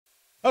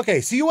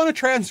Okay, so you want to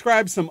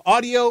transcribe some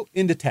audio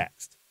into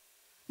text.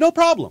 No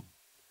problem.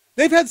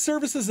 They've had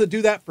services that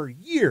do that for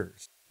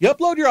years. You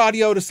upload your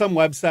audio to some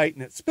website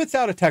and it spits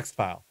out a text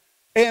file.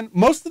 And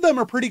most of them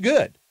are pretty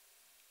good.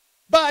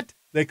 But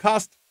they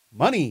cost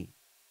money.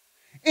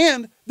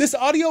 And this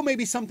audio may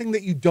be something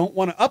that you don't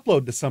want to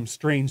upload to some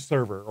strange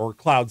server or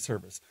cloud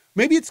service.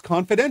 Maybe it's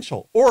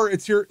confidential or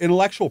it's your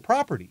intellectual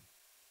property.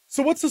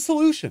 So what's the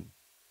solution?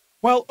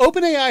 Well,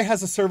 OpenAI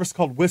has a service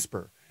called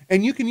Whisper,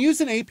 and you can use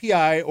an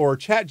API or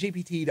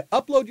ChatGPT to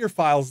upload your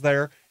files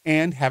there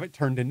and have it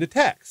turned into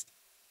text.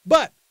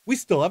 But we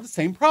still have the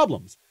same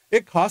problems.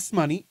 It costs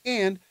money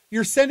and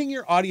you're sending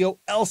your audio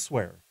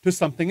elsewhere to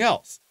something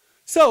else.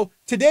 So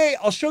today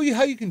I'll show you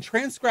how you can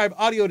transcribe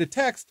audio to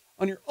text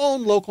on your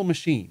own local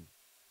machine.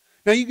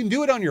 Now you can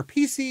do it on your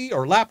PC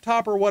or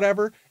laptop or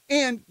whatever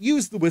and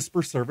use the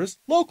Whisper service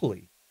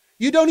locally.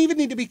 You don't even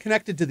need to be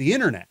connected to the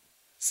internet.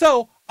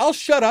 So I'll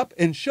shut up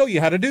and show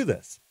you how to do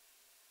this.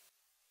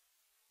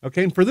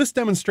 Okay, and for this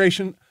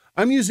demonstration,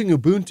 I'm using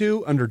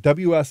Ubuntu under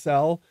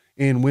WSL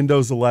in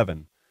Windows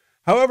 11.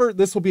 However,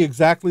 this will be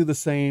exactly the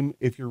same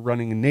if you're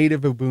running a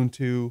native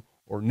Ubuntu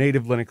or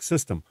native Linux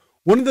system.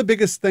 One of the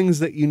biggest things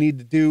that you need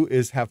to do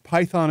is have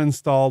Python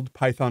installed,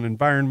 Python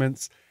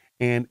environments,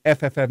 and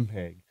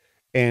FFmpeg.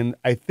 And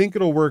I think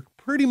it'll work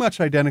pretty much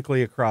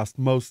identically across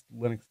most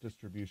Linux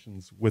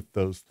distributions with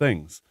those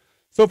things.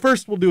 So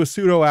first we'll do a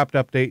sudo apt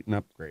update and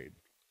upgrade.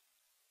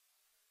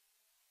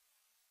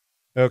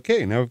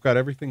 Okay, now we've got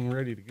everything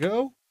ready to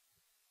go.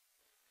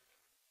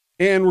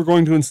 And we're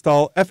going to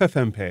install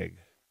FFmpeg.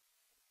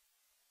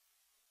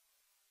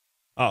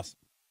 Awesome.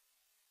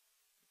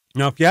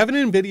 Now, if you have an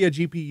NVIDIA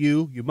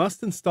GPU, you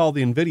must install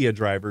the NVIDIA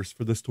drivers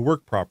for this to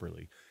work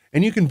properly.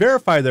 And you can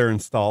verify they're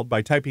installed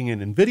by typing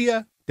in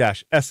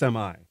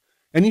NVIDIA-SMI.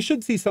 And you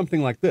should see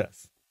something like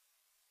this.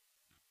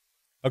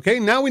 Okay,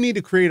 now we need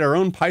to create our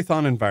own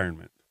Python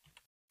environment.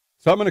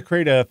 So I'm going to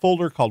create a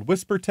folder called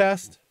Whisper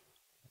Test.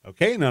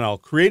 Okay, and then I'll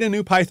create a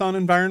new Python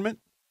environment,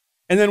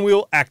 and then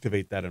we'll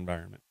activate that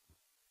environment.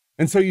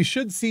 And so you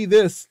should see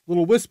this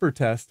little Whisper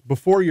Test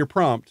before your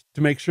prompt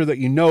to make sure that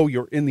you know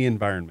you're in the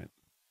environment.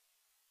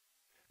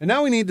 And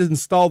now we need to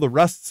install the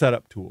Rust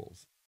setup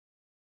tools.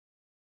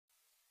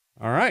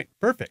 All right,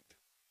 perfect.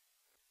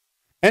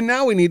 And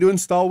now we need to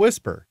install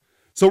Whisper.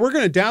 So we're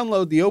going to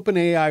download the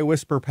OpenAI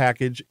Whisper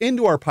package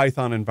into our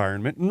Python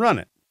environment and run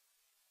it.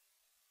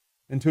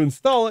 And to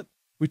install it,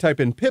 we type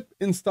in pip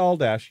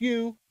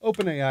install-u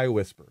OpenAI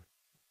Whisper.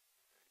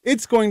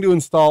 It's going to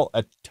install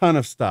a ton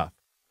of stuff.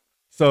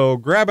 So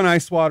grab an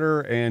ice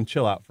water and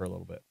chill out for a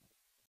little bit.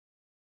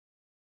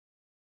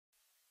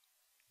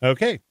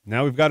 Okay,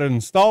 now we've got it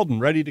installed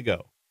and ready to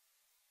go.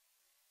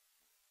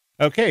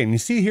 Okay, and you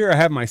see here I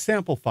have my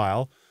sample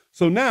file.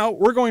 So now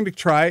we're going to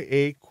try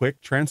a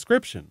quick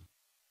transcription.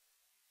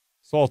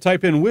 So I'll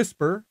type in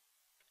Whisper,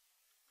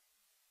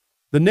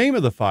 the name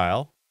of the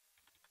file,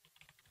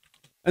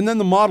 and then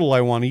the model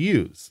I want to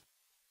use.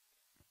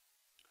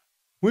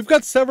 We've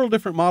got several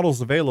different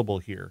models available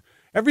here,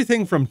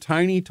 everything from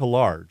tiny to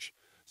large.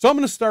 So I'm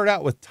going to start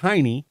out with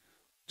tiny,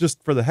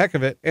 just for the heck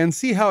of it, and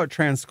see how it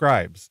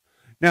transcribes.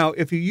 Now,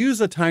 if you use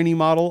a tiny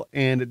model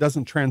and it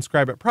doesn't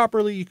transcribe it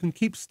properly, you can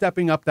keep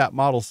stepping up that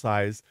model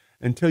size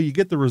until you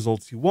get the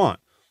results you want.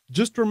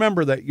 Just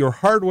remember that your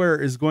hardware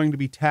is going to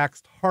be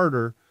taxed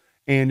harder,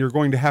 and you're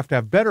going to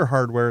have better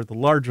hardware the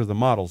larger the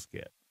models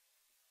get.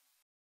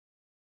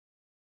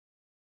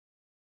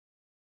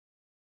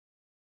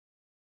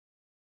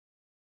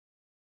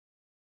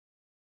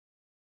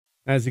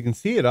 As you can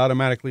see, it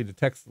automatically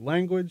detects the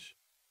language.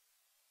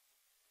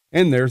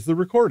 And there's the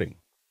recording.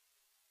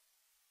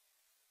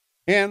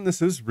 And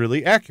this is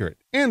really accurate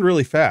and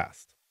really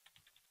fast.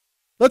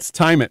 Let's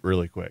time it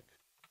really quick.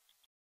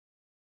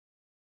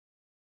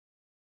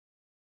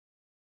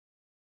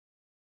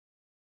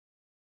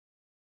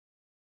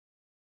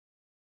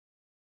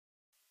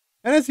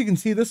 And as you can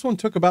see, this one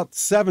took about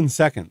 7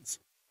 seconds.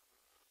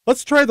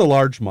 Let's try the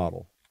large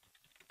model.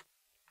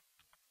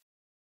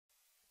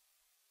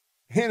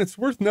 And it's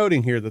worth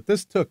noting here that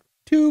this took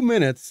 2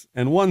 minutes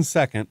and 1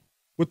 second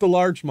with the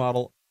large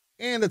model,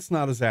 and it's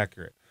not as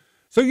accurate.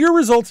 So your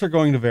results are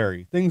going to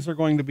vary. Things are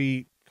going to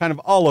be kind of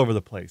all over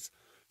the place.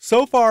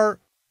 So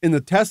far, in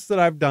the tests that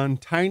I've done,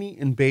 Tiny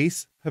and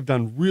Base have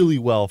done really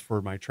well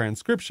for my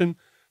transcription.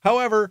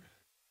 However,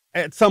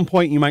 at some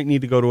point you might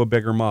need to go to a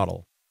bigger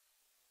model.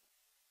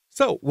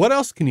 So what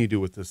else can you do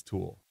with this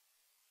tool?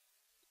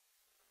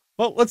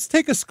 Well, let's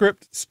take a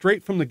script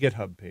straight from the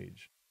GitHub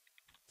page.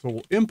 So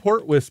we'll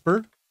import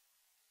Whisper,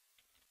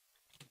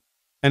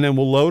 and then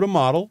we'll load a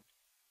model,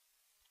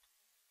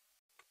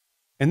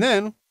 and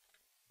then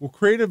we'll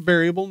create a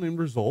variable named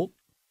result,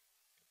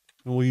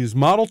 and we'll use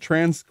model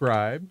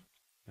transcribe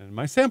and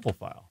my sample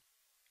file,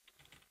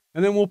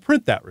 and then we'll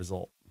print that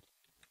result.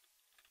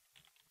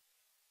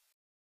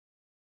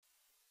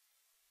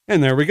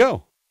 And there we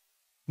go.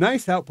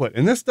 Nice output.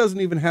 And this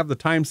doesn't even have the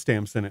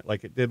timestamps in it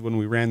like it did when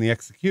we ran the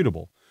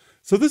executable.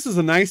 So this is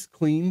a nice,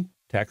 clean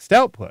text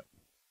output.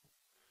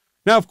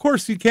 Now, of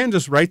course, you can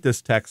just write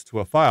this text to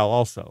a file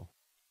also.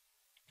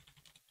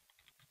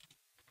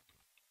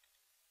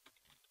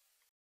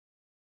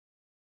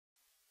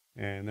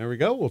 And there we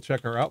go. We'll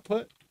check our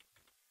output.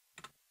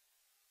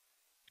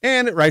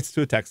 And it writes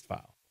to a text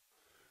file.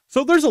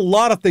 So there's a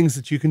lot of things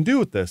that you can do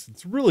with this.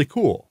 It's really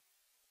cool.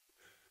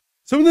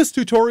 So in this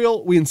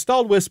tutorial, we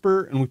installed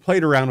Whisper and we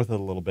played around with it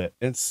a little bit.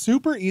 It's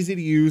super easy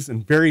to use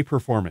and very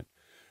performant.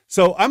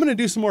 So I'm going to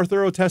do some more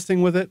thorough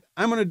testing with it.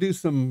 I'm going to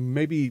do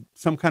maybe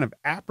some kind of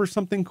app or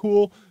something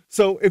cool.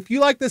 So if you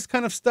like this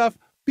kind of stuff,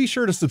 be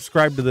sure to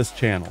subscribe to this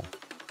channel.